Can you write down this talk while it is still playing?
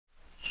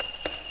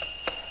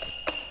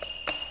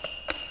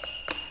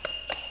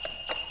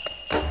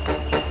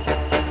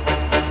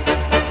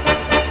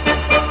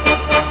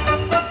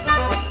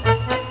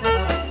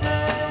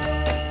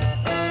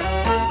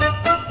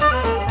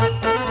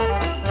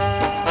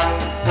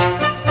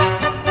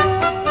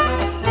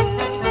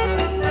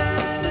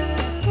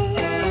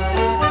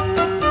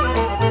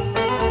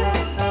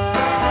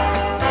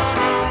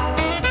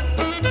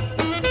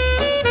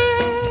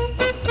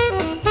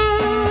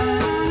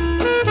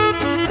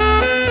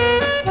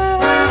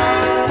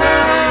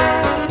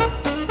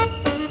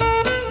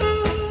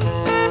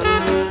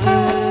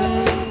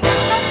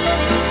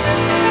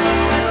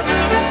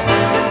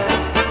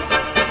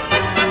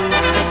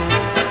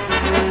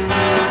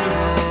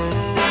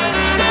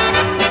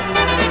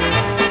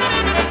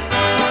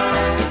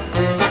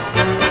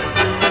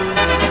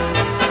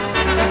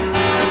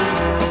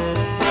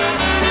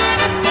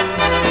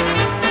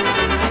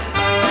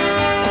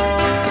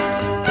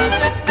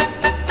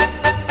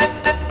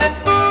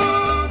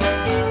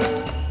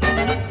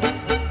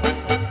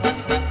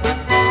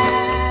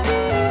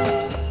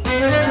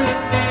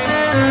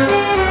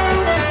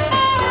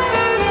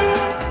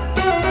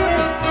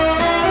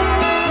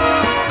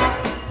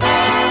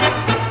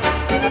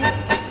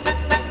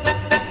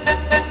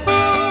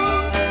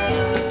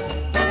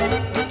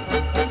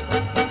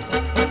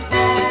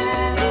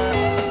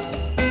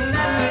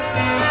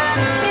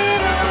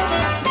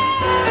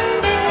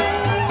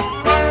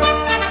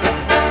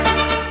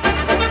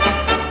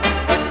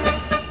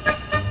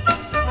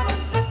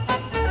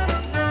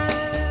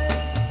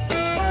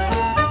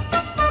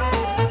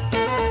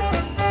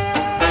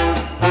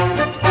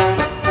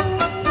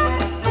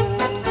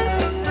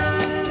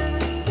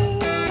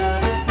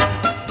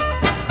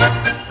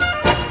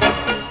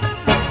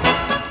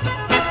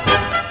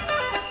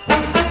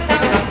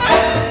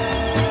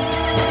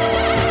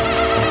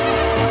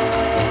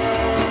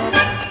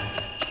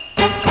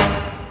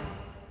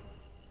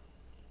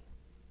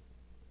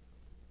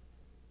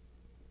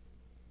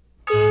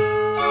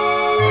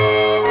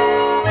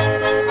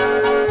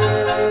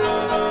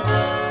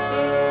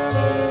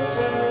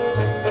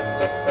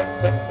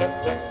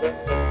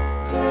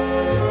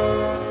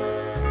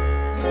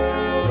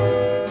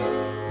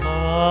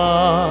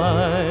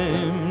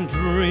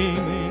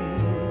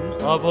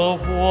of a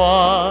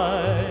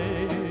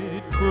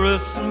white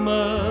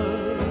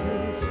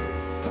Christmas,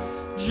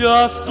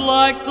 just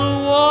like the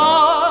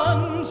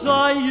ones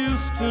I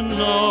used to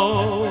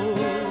know,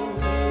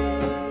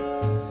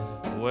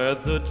 where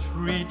the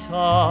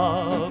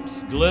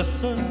treetops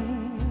glisten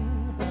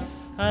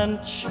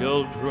and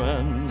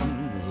children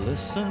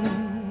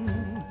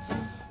listen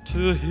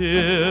to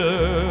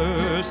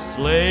hear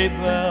sleigh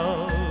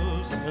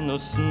bells in the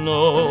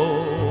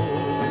snow.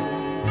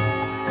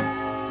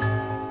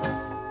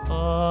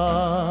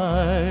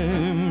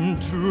 I'm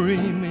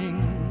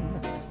dreaming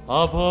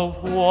of a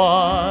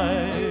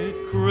white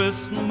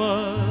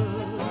Christmas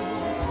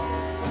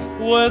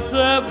with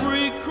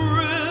every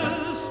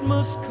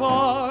Christmas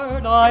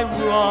card I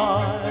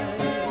write.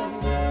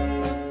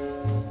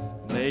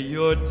 May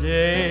your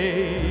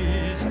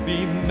days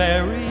be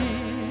merry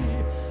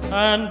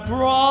and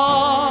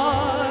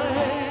bright,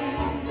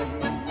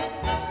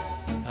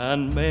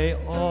 and may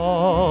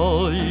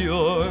all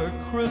your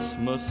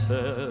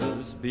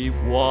Christmases be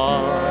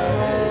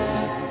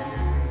white.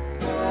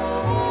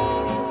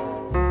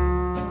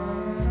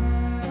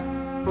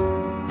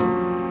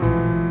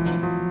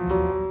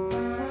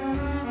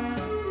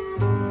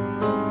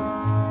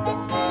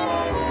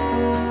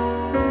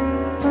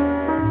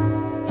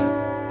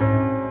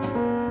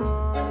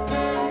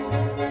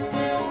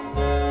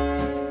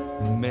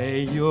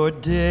 Your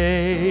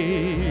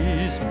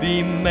days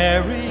be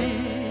merry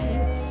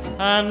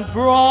and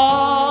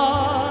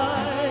bright,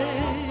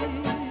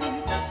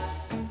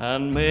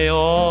 and may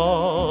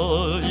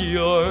all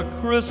your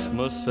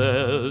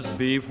Christmases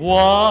be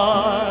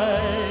white,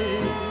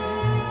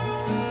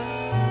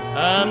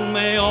 and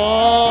may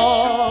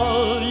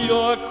all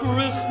your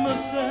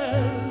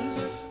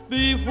Christmases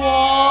be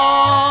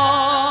white.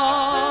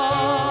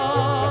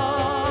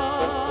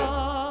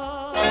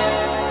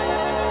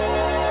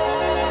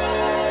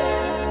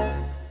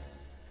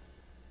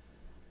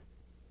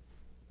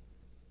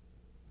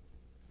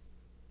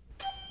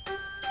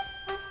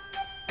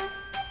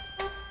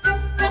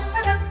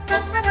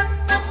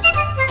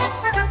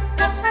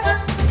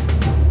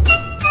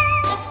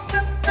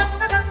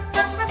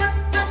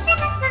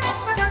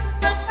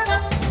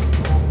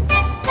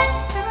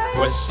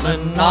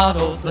 Whistlin'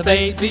 Otto, the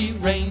baby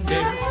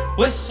reindeer,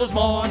 whistles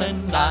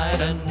morning, night,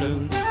 and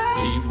noon.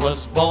 He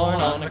was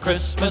born on a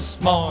Christmas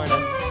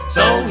morning,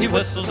 so he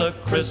whistles a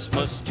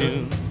Christmas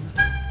tune.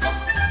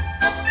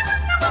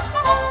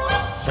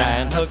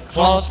 Santa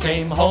Claus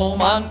came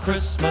home on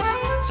Christmas,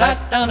 sat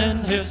down in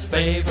his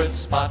favorite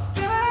spot.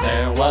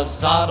 There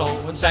was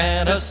Otto in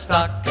Santa's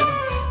stocking,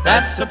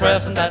 that's the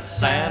present that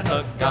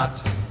Santa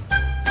got.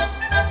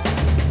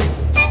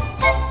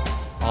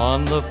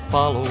 On the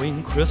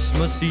following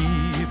Christmas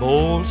Eve,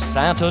 old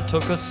Santa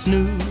took a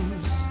snooze,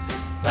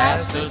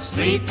 fast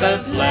asleep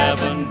as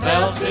 11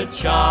 bells did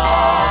chime.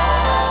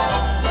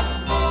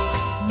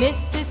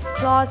 Mrs.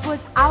 Claus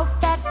was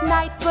out that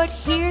night, but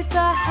here's the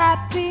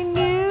happy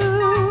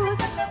news.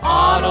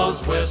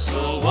 Otto's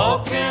whistle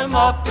woke him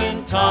up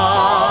in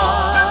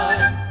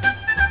time.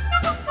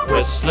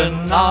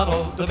 Whistlin'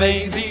 Otto, the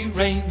baby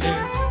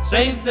reindeer,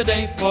 saved the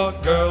day for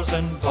girls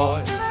and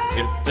boys.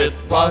 If it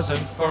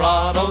wasn't for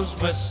Otto's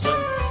whistling,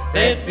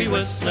 they'd be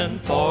whistling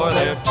for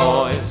their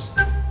toys.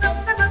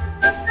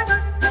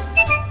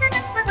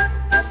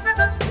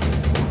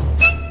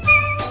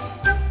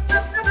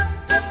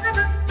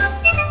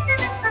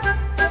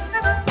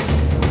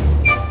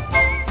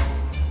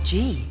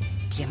 Gee,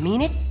 do you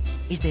mean it?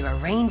 Is there a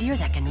reindeer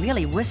that can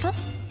really whistle?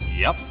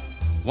 Yep.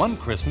 One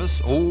Christmas,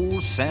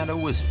 old Santa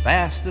was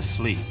fast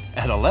asleep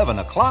at 11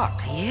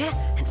 o'clock. Yeah?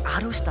 And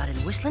Otto started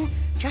whistling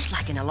just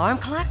like an alarm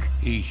clock?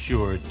 He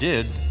sure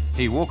did.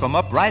 He woke him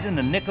up right in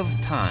the nick of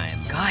time.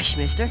 Gosh,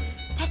 mister,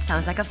 that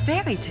sounds like a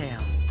fairy tale.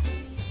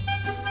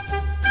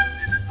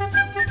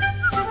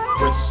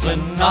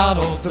 Whistlin'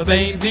 Otto, the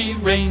baby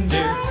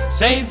reindeer,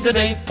 saved the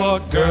day for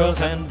girls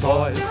and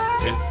boys.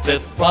 If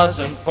it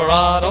wasn't for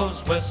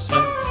Otto's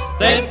whistling,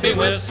 they'd be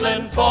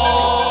whistling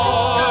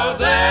for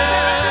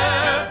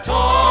their toys.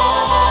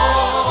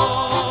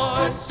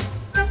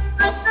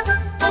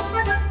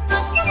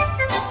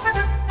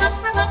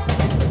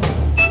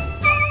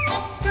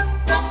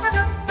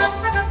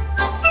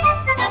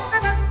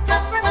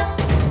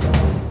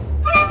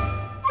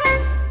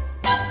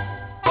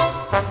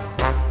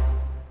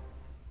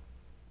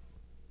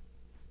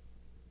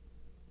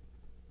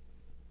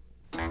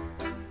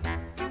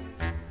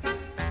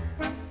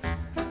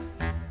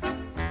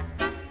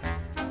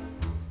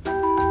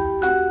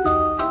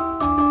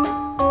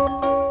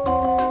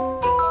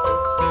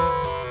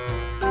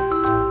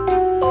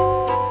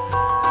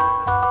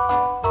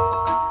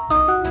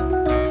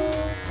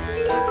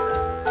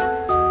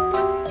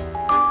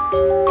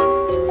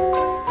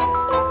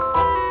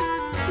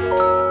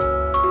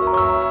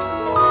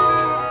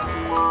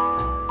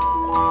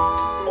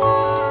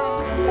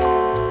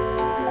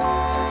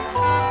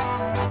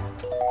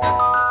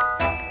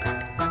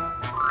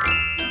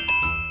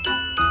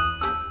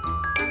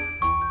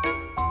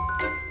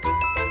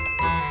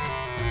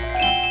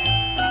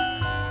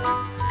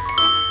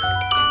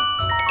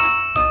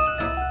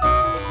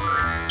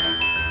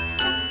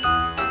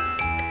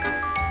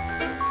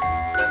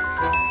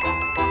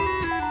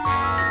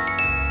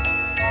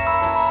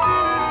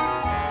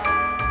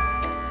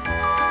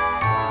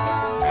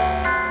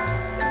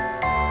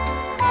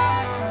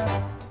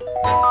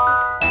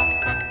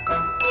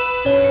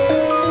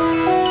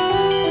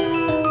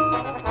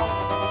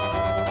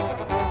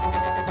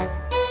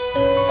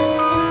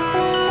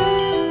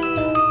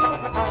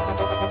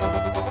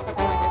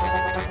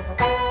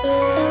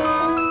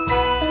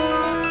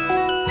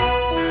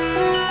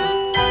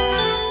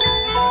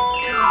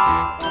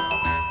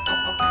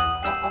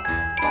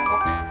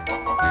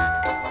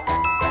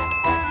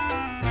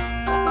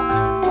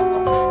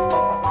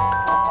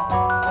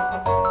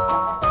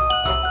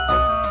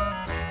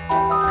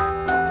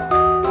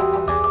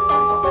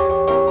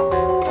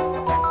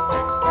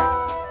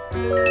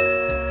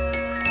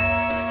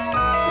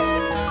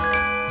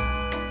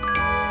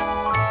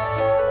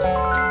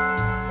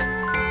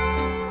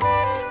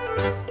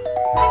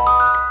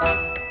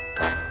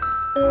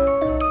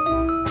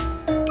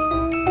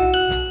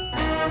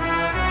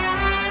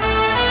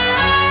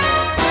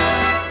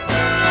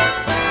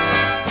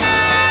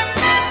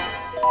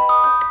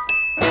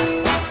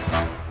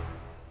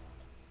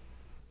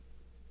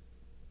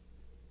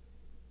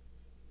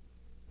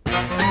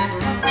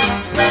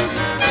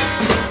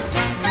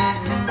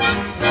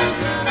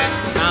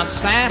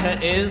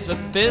 Santa is a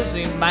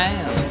busy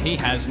man, he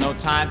has no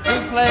time to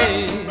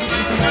play.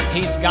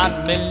 He's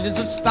got millions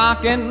of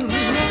stockings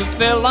to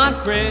fill on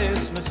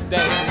Christmas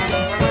Day.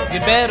 You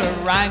better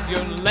write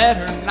your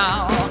letter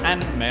now and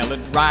mail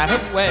it right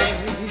away,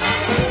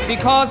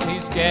 because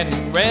he's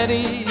getting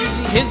ready,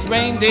 his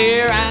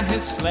reindeer and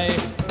his sleigh.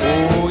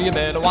 Oh, you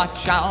better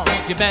watch out,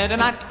 you better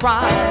not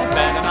cry,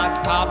 better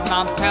not pout, and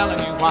I'm telling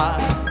you why.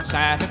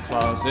 Santa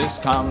Claus is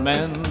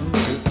coming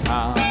to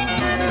town.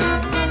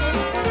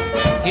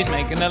 He's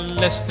making a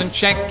list and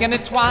checking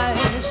it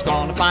twice,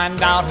 gonna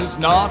find out who's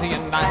naughty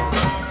and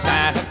nice.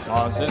 Santa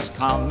Claus is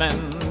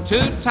coming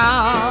to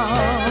town.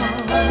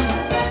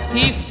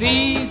 He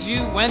sees you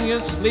when you're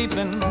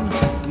sleeping,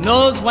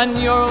 knows when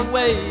you're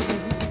awake.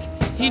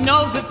 He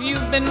knows if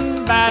you've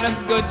been bad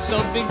or good, so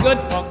be good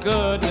for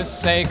goodness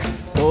sake.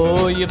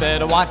 Oh, you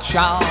better watch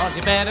out,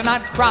 you better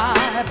not cry,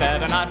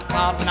 better not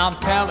pout, and I'm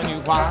telling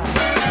you why.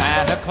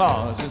 Santa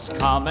Claus is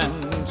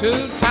coming to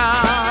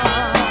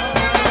town.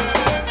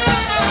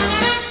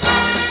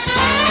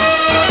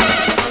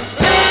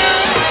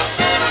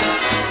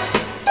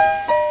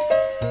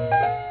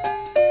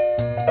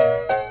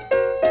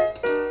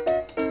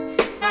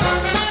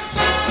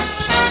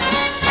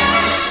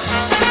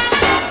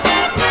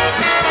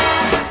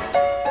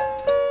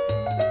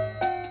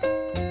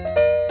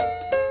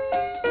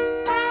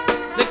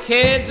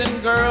 Kids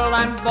and girl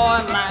and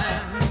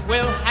boyland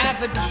will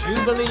have a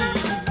jubilee.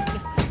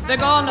 They're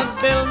gonna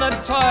build a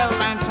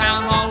Toyland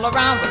town all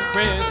around the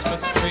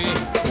Christmas tree.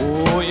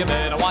 Oh, you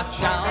better watch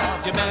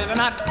out, you better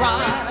not cry,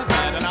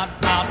 better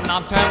not pout, and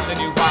I'm telling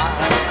you why.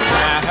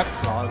 Santa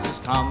Claus is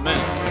coming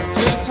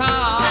to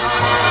town.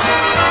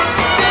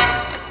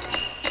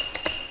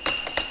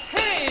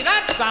 Hey,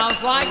 that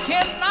sounds like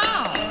him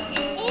now.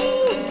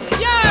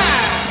 Ooh,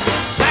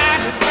 yeah!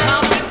 Santa's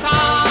coming to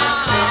town.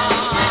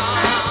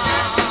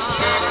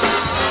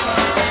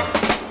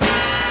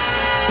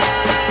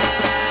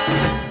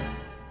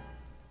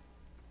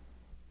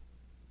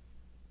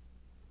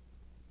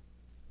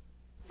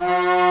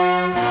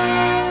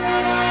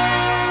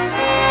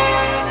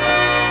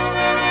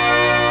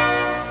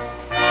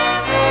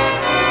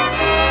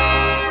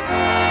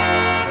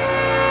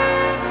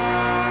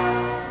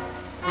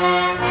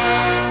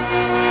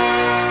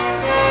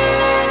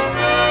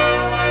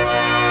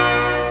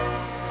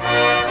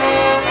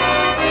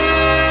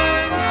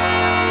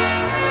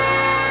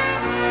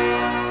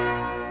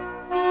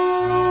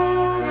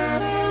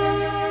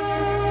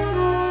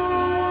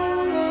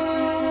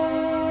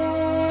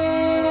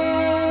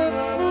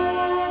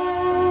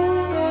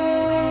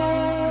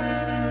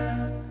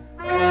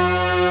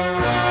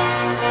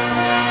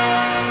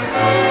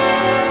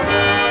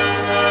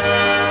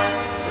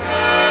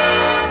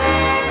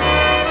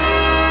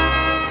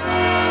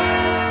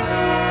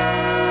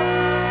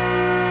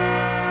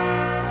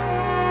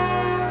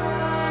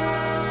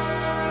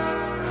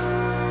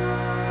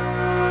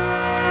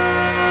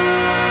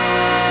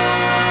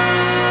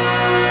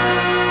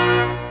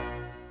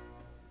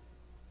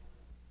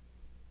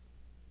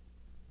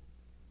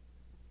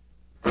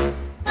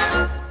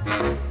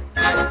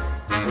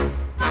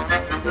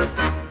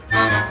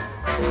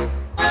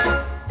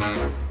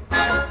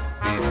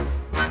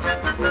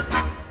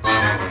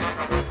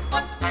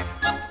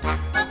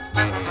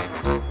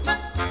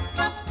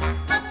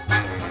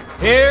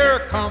 Here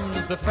comes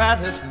the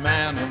fattest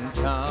man in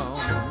town.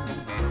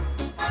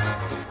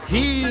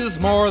 He is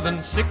more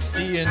than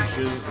 60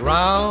 inches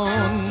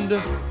round.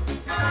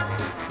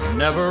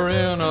 Never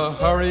in a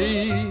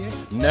hurry,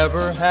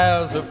 never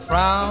has a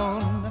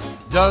frown,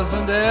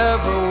 doesn't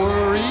ever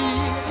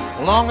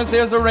worry, long as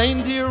there's a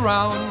reindeer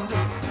round.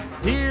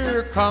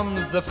 Here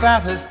comes the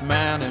fattest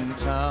man in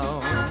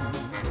town.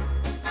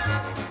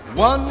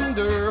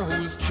 Wonder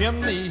whose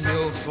chimney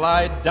he'll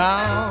slide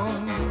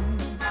down.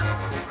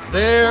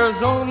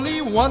 There's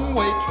only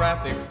one-way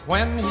traffic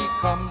when he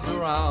comes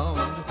around.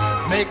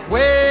 Make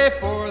way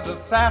for the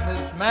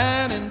fattest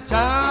man in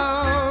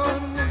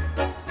town.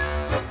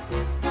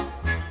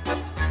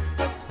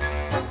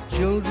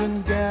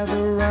 Children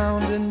gather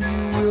round and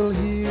you will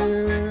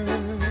hear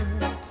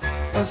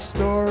a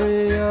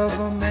story of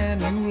a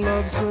man you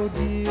love so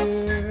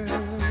dear.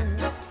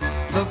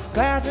 The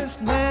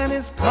fattest man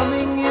is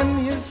coming in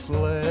his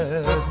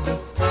sled,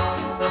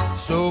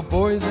 so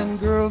boys and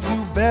girls,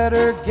 you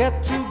better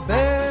get to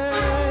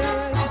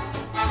bed.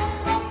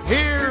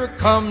 Here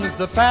comes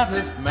the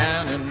fattest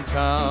man in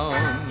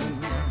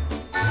town.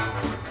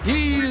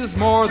 He's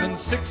more than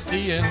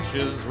 60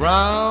 inches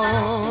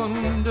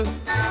round.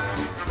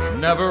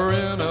 Never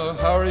in a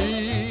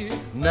hurry,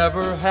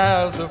 never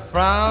has a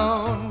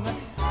frown,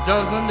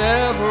 doesn't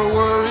ever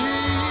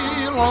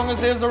worry, long as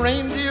there's a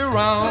reindeer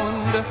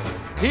round.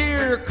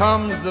 Here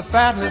comes the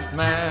fattest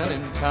man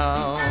in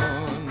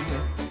town.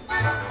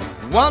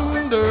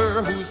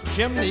 Wonder whose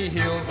chimney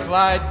he'll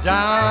slide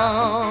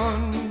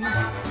down.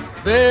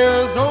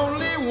 There's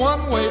only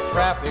one-way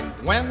traffic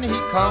when he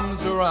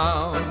comes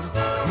around.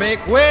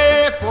 Make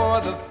way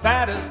for the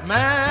fattest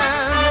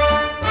man,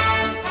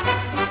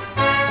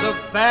 the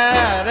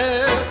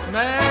fattest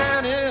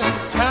man in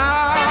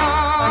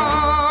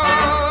town.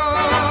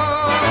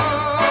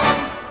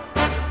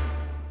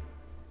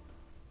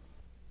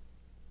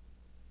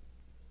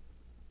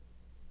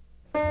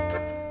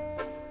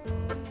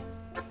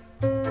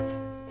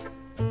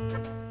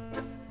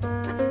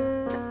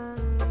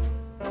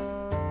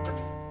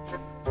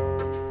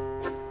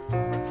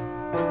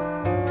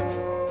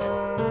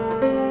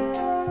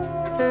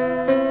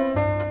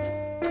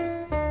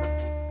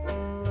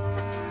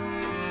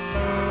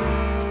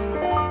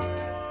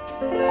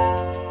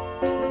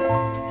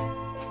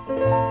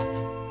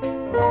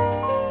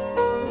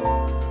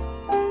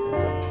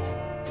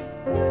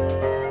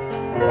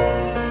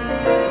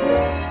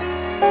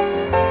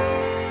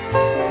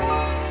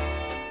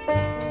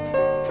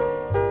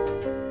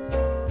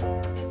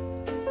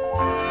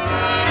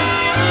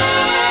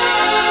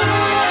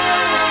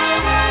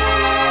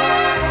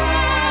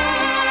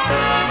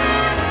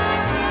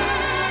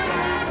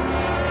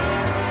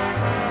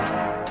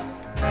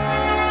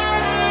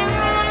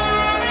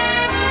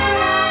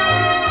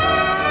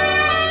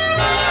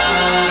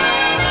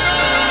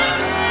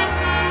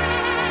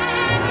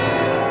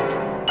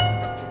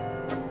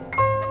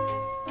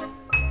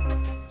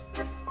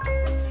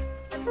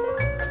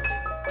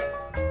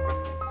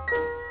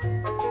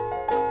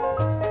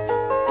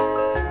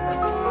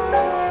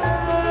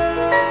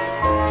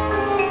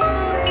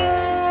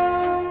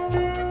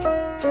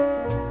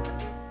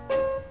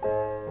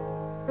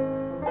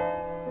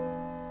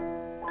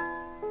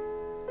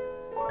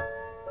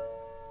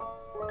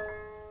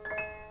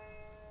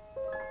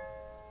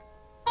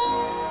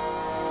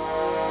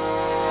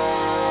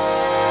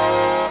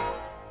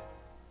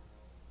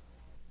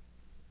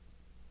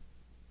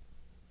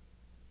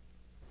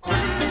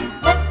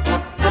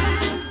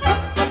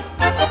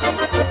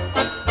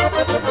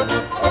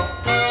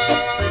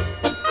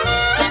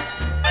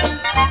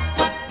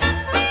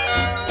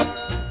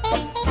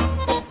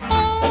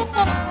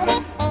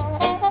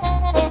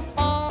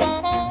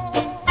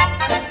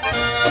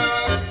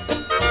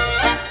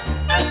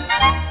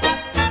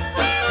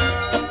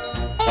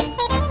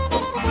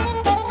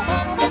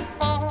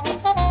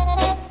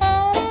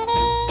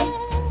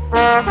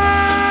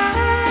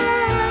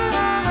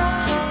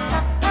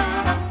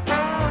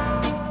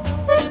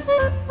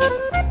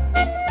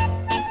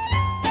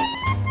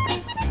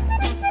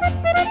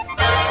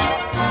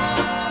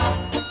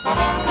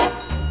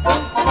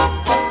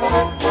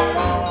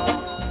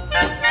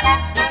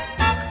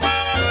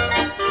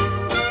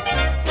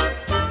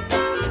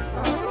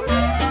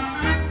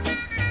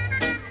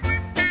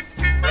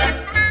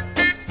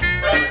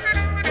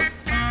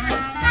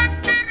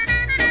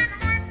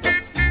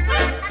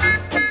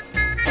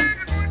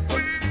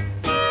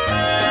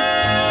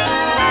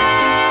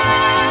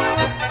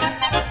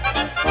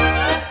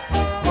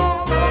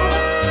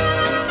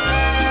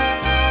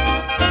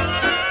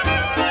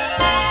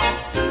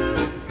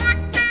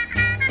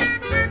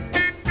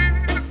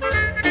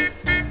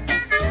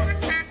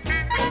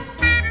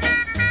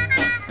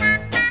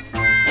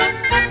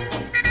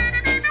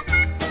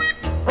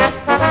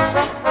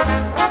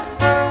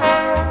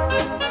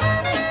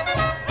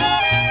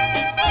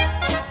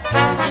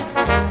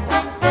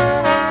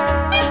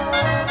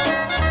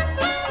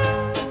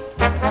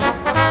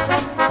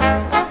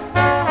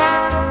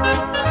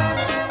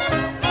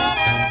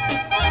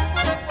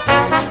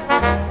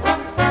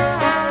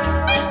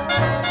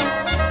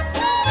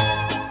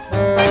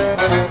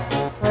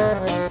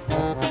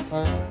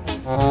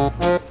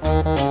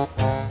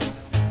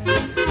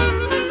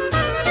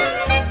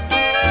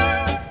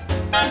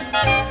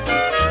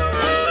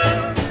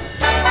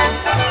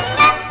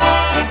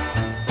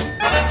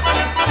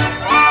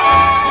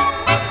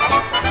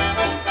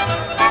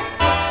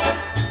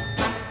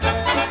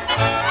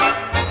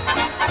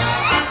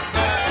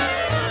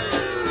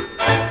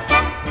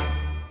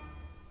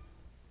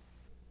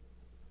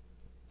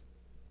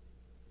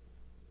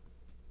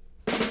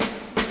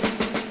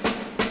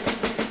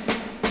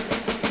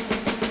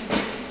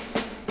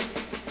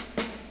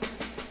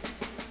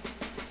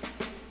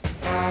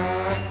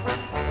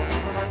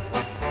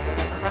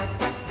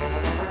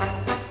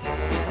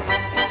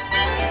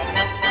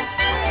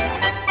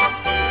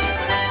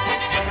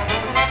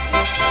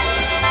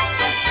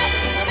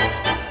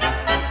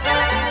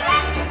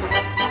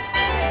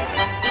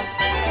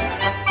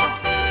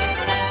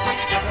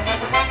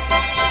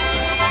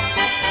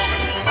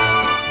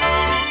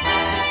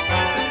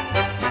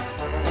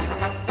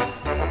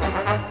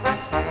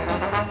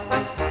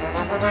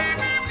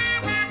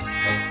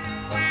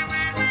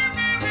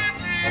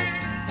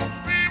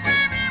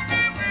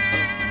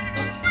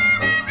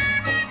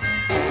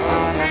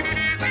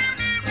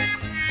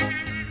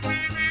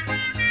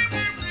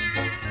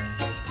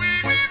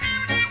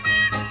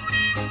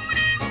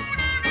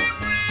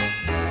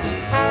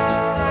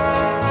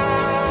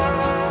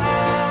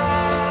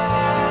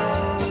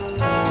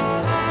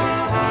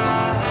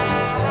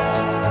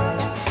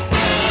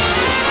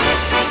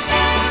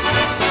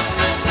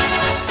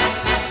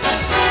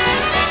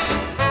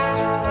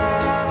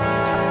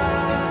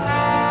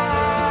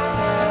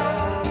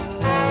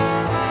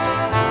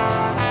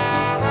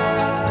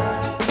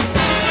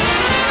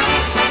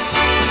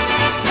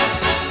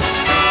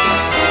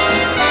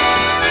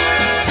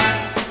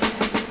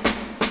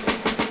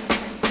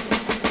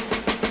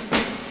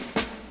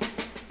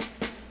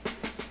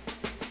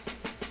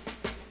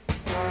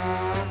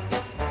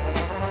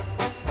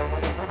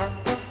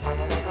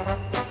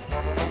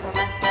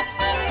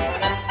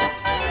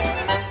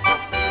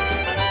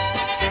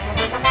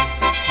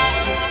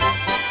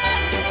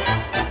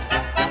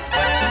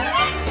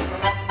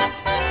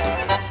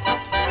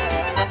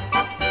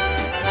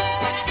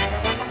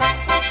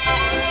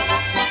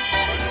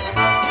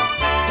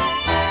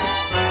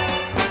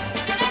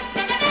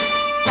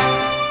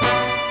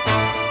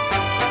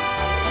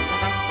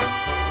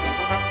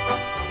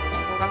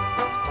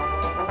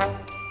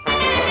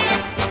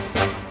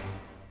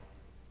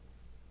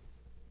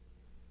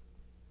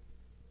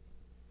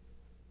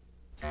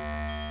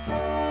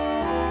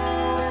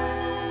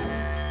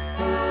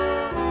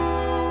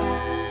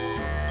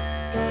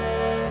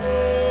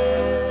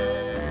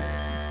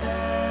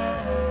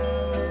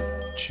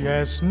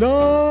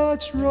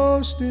 Chestnuts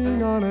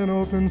roasting on an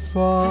open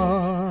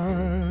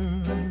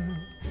fire,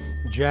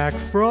 Jack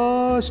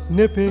Frost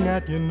nipping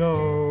at your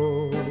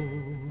nose,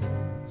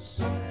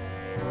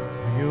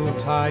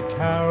 Yuletide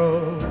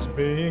carols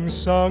being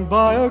sung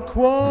by a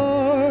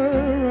choir,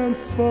 and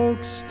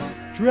folks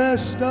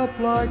dressed up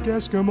like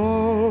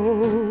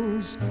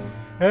Eskimos.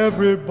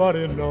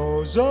 Everybody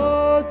knows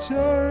a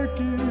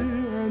turkey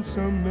and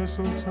some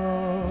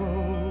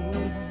mistletoe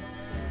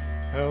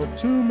help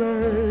to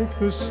make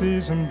the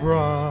season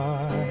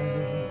bright.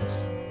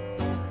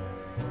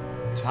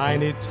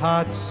 Tiny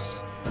tots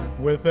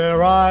with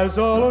their eyes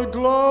all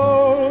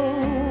aglow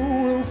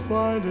will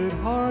find it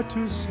hard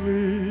to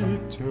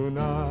sleep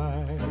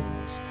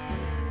tonight.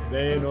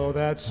 They know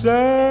that Santa's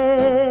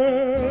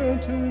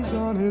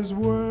on his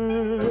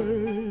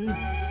way.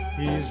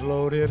 He's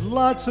loaded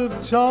lots of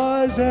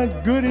toys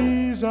and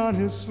goodies on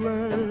his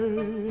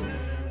sleigh,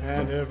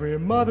 and every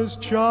mother's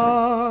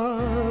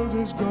child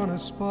is gonna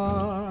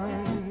spy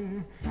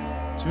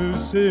to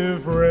see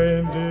if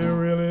reindeer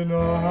really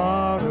know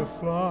how to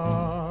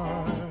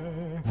fly.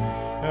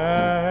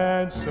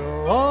 And so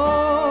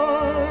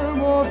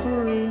I'm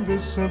offering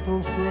this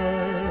simple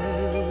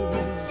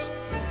phrase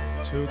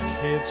to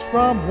kids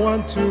from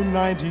 1 to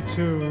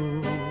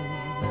 92.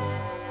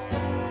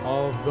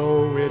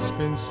 Although it's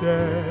been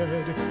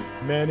said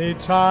many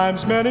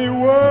times, many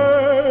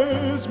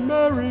ways,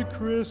 Merry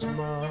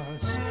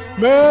Christmas,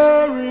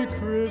 Merry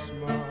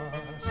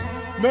Christmas,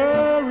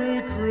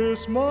 Merry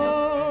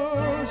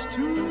Christmas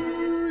to you.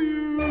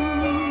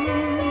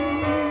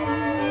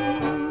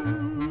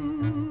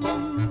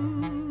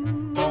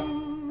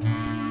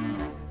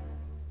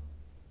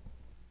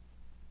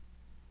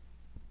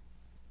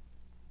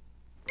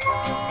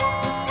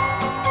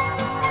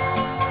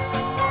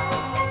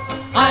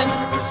 I'm in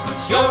a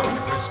Christmas, you're in a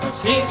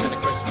Christmas, he's in a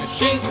Christmas,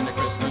 she's in a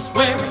Christmas,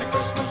 we're in a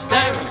Christmas,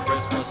 they're in a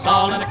Christmas,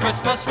 all in a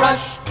Christmas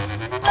rush.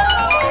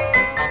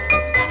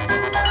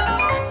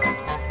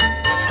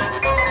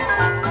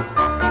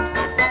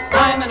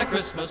 I'm in a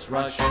Christmas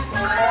rush.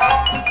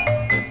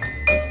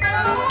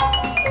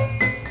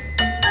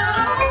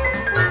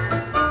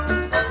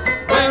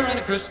 We're in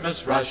a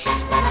Christmas rush.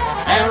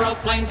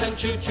 Aeroplanes and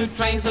choo-choo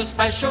trains, a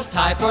special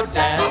tie for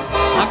Dad.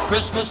 A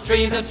Christmas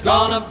tree that's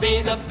gonna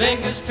be the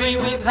biggest tree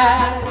we've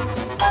had.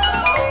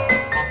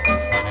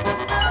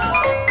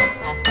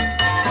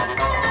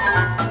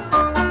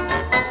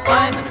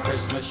 I'm in a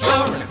Christmas,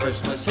 you're in a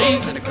Christmas,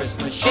 he's in a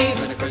Christmas, she's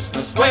in a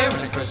Christmas, we're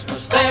in a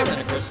Christmas, they're in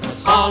a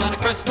Christmas, all in a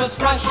Christmas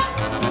rush.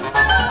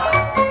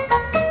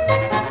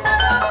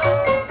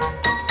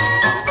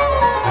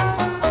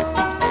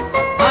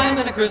 I'm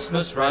in a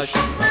Christmas rush.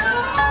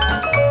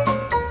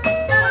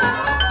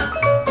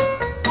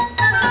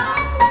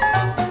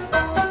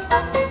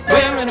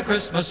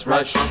 Christmas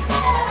rush.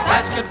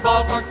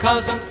 Basketball for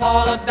Cousin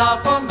Paul, a doll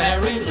for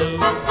Mary Lou,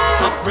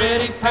 a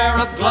pretty pair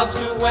of gloves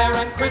to wear,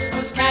 and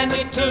Christmas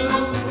candy too.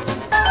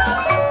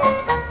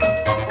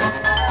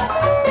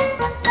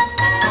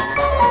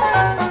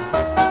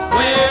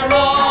 We're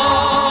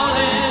all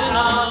in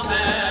a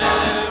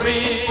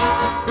Merry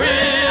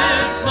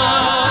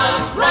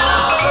Christmas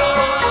rush.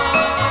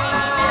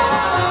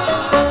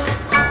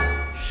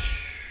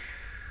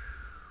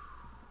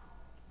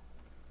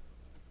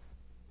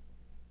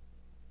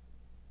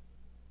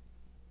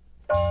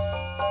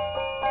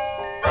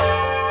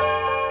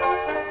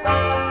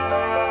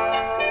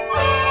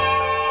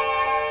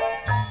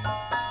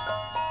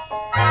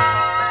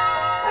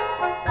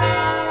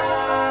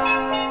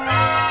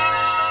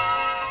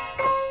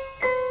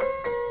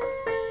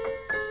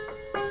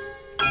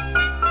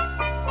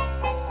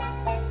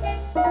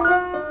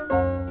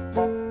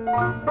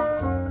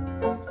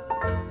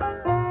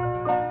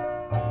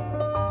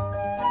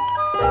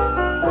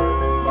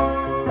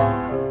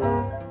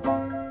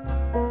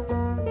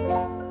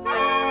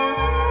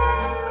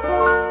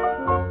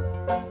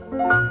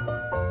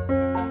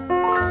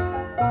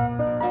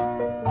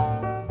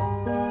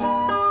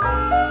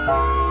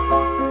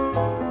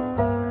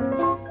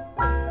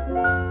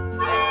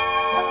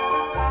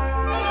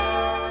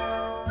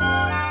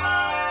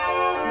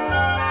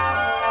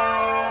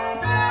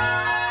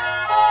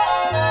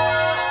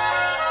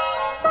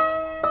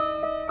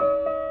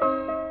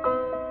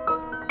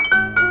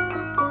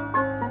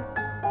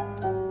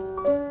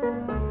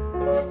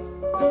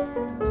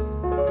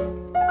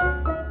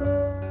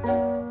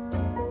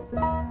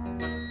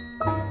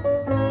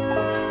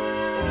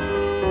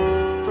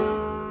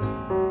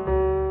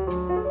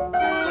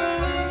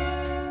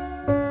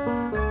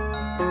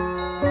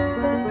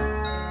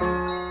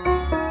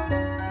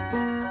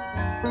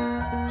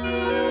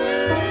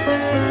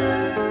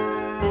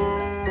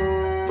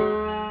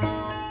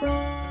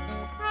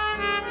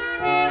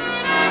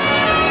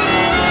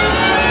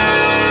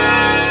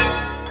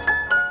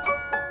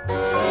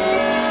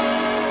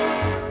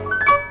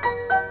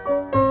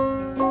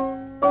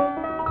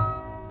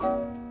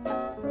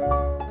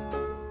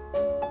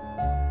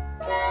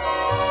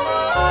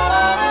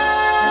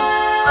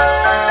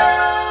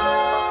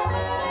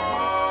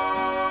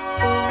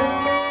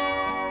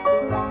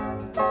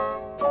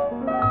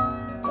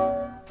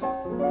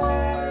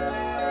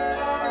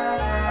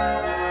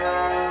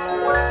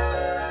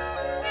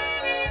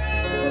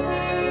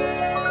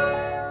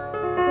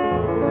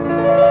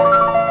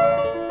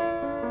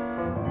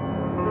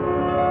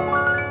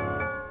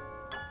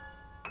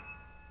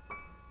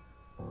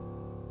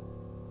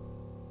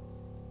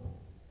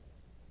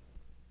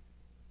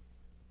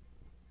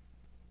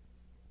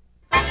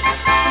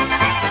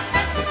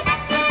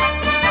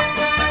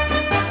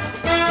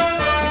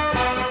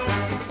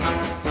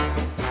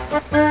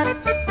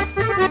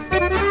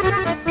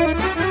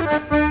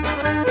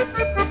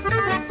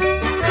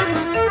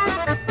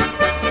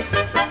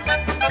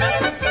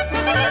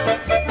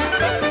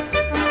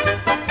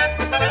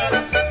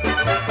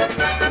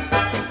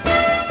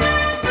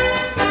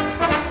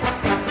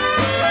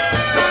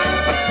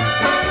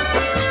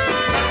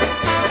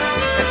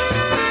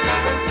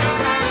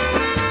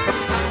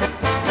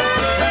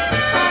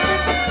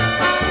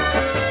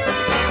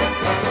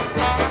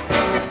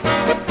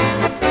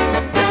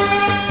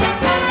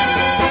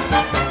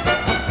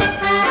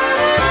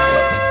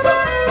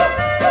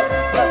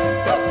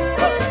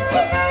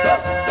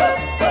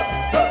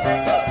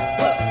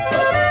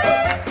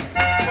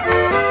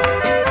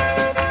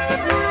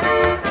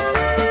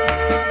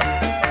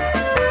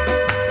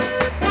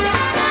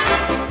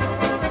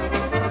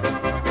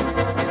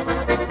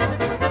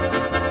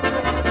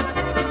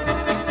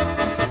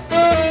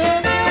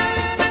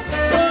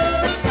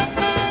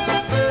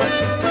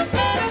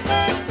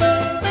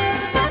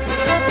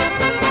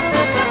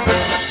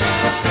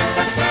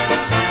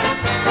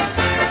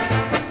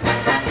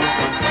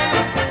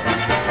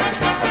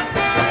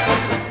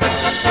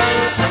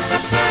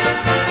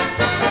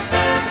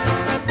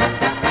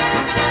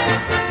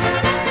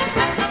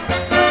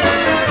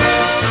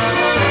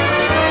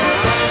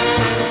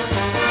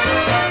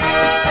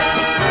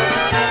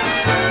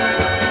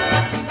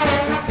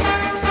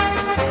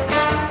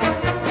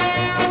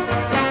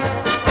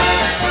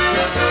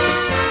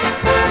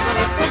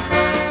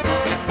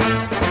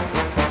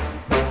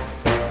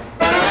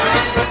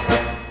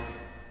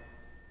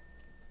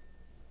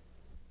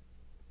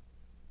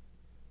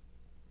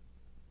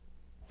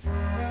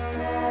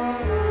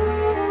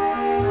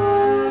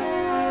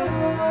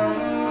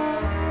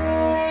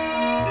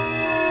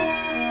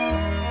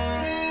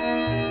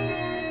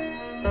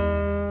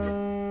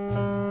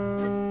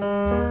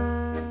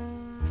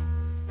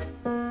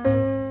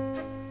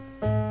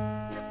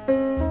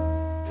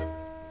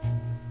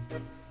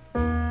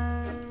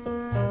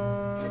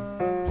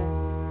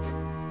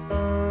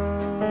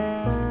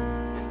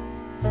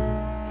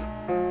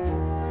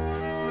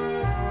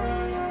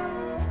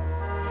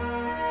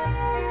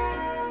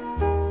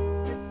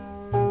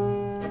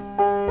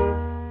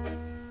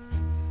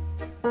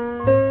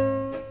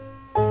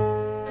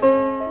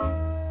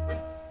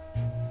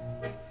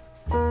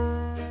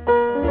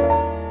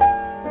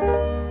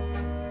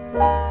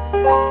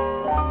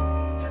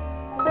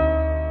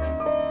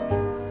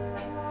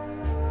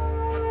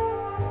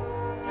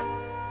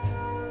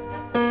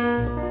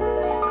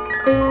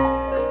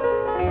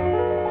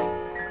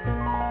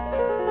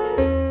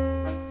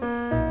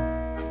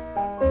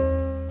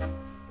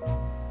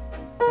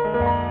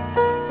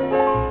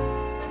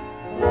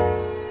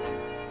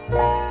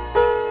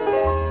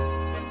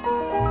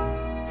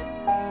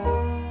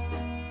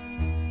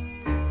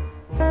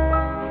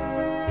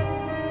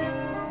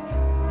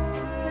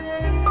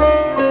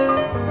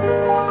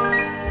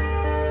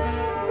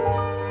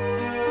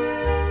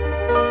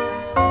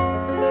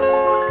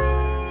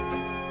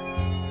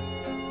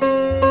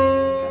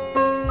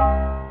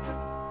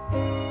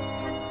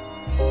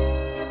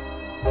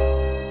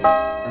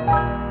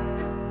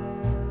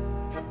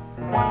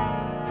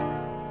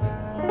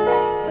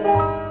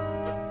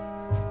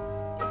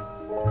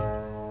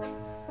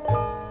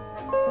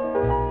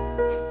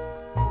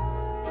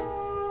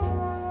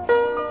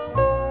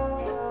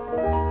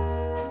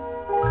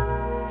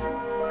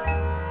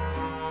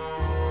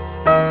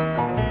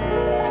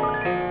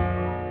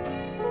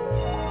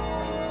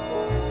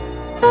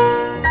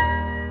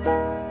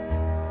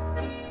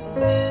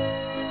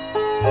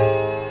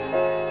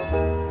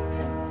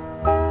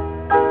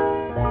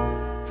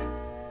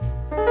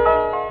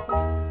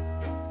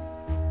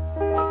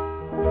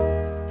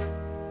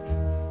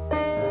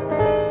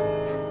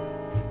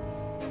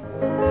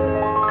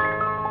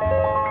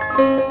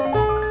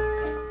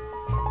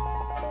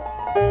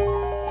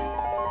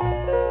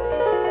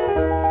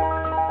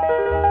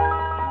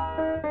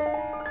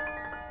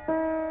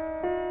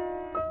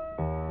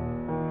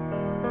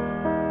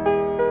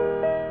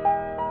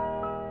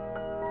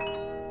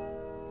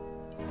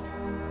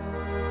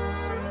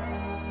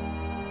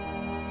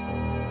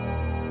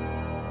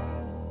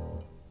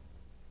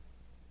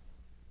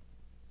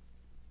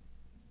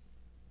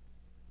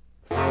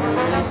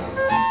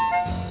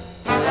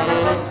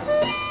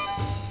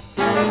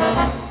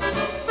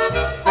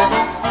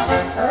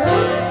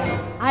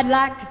 I'd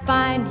like to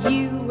find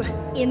you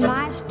in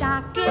my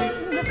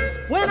stocking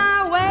when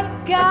I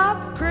wake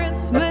up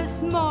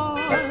Christmas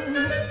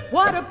morn.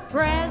 What a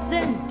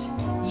present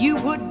you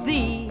would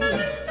be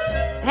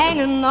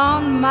hanging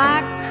on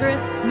my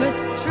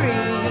Christmas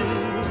tree.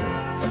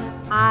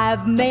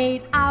 I've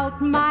made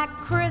out my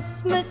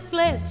Christmas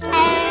list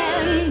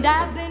and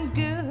I've been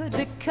good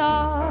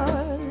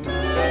because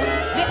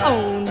the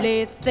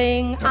only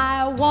thing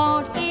I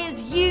want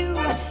is you.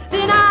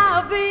 Then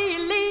I'll be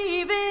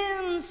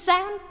leaving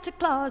Santa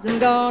Claus. I'm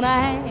gonna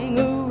hang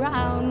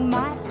around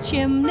my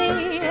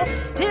chimney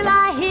till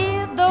I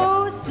hear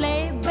those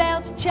sleigh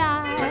bells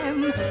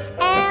chime.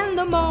 And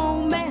the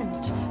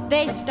moment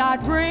they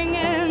start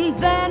ringing,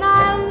 then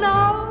I'll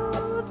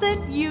know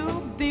that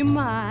you'll be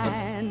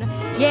mine.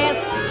 Yes,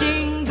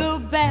 jingle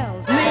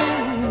bells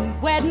mean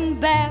wedding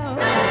bells.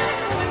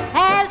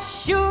 As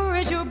sure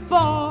as you're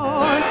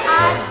born,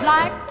 I'd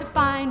like to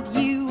find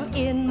you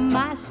in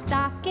my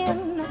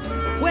stocking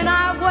when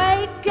I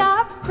wake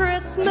up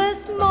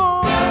Christmas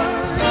morn.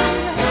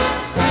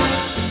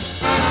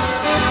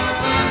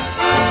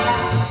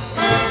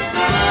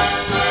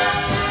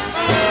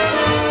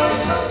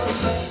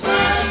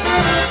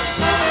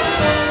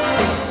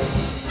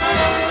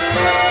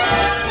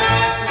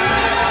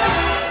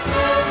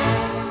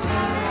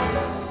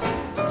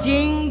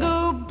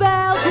 Jingle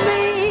bells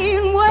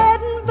mean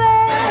wedding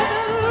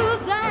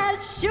bells.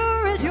 As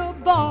sure as you're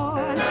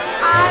born,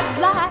 I'd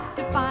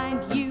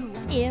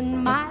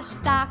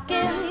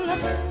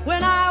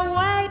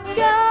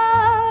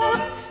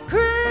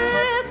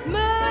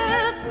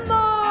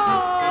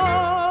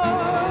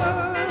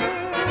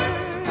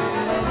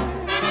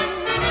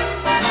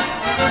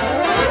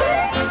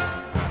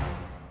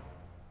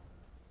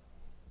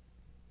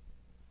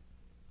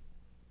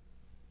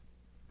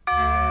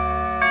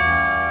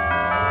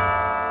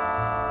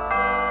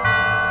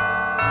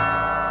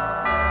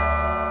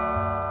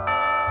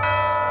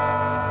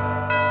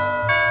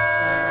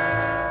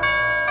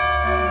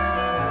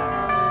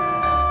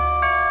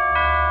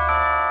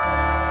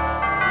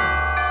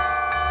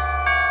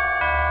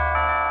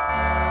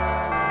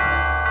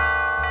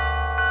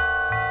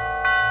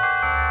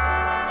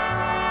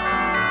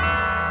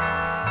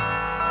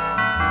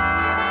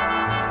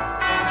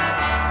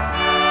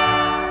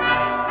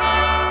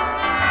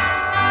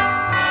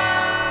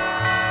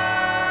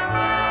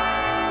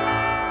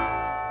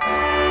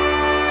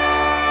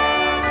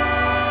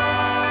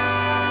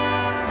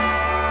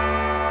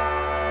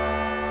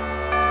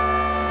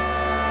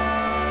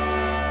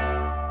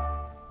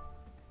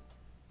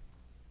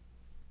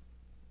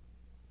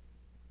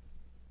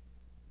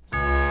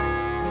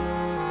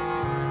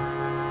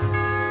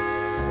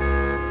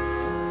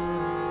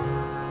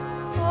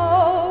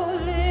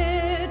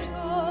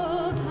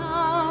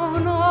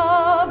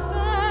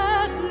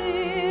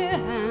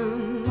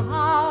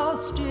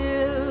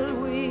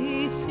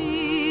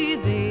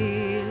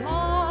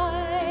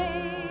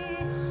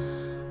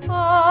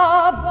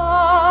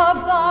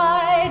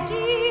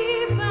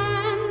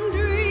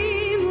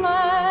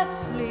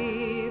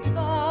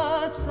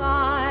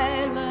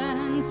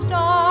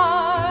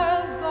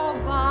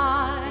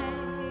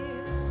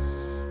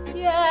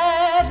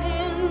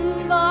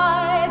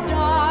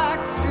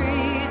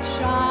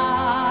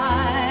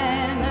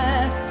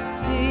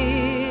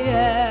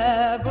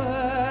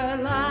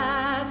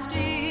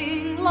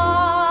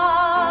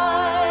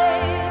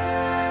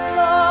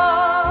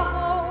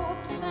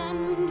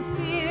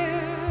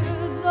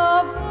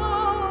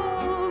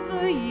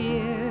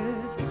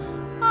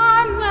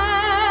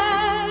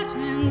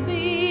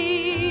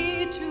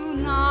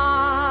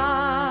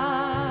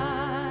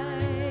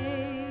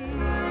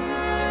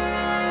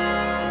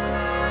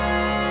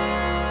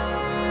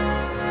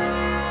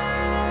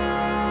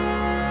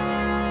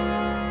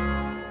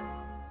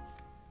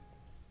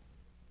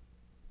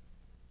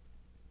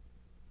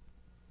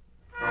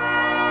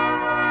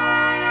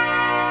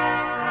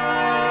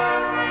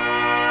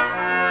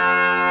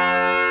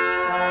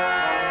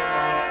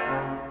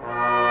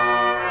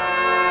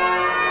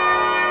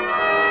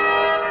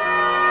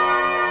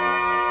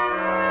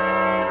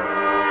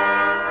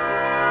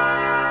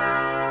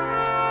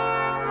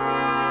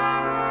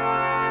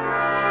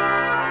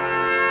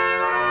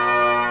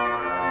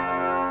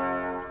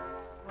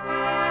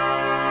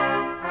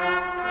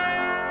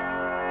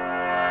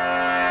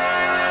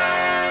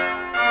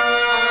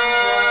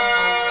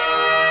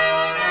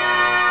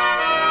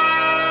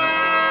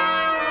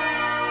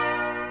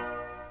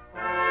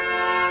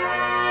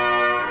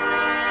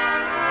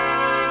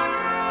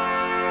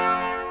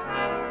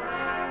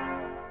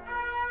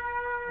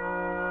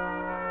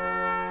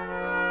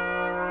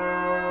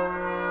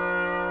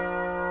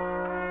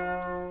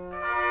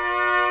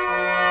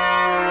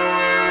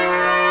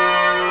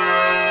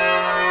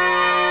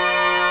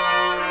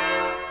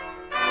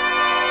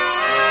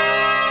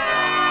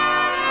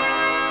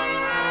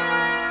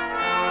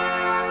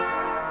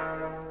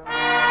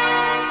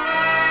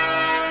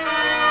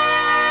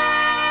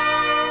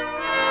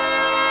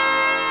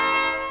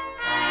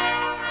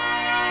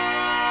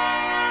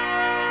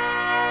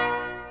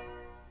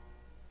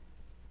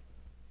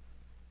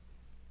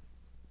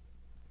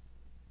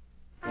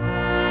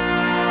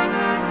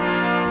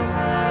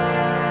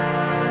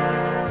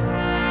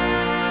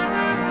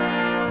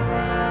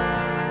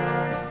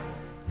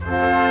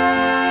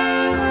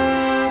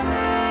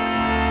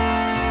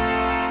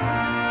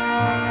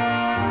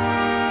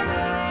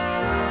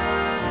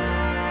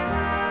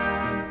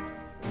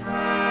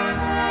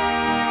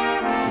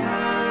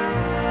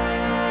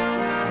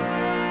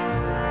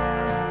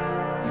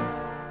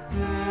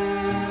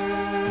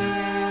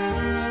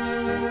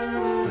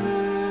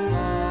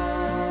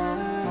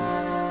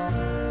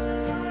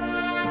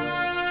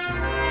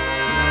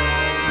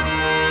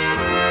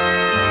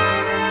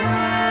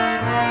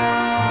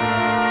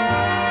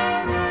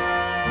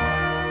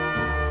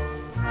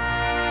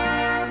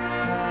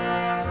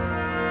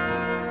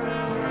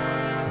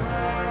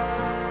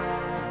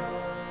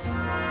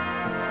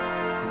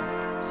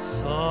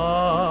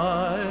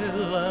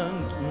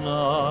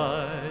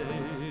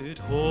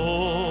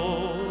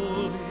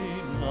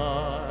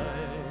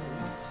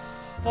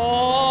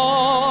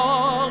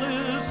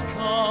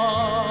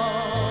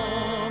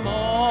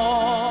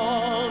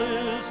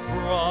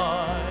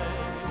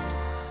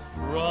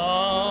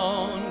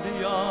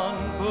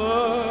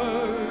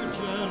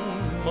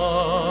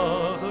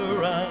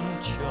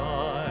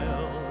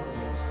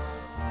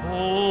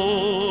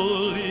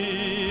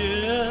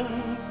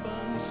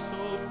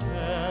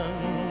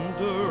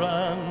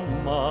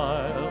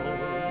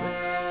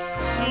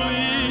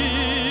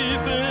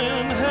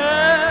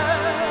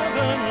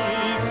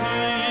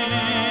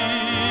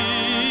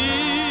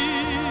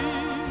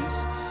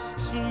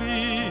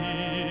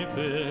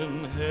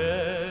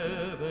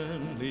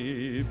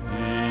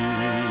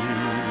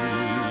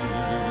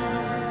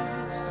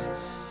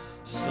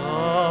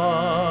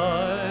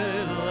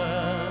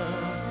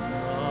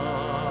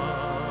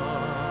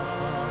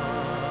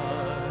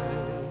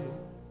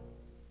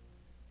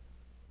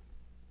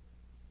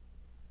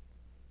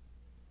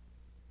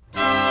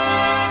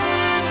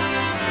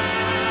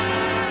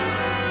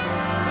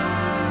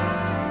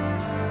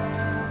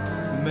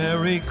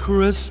Merry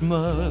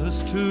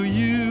Christmas to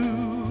you.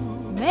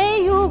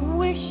 May your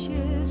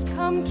wishes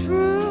come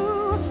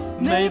true.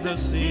 May the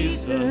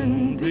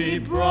season be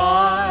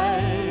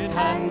bright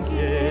and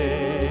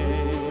gay,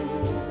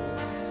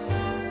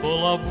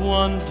 full of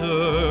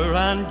wonder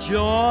and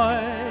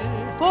joy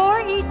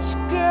for each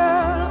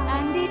girl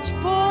and each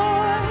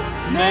boy.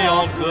 May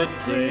all good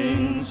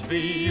things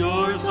be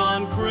yours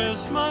on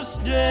Christmas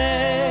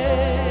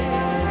Day.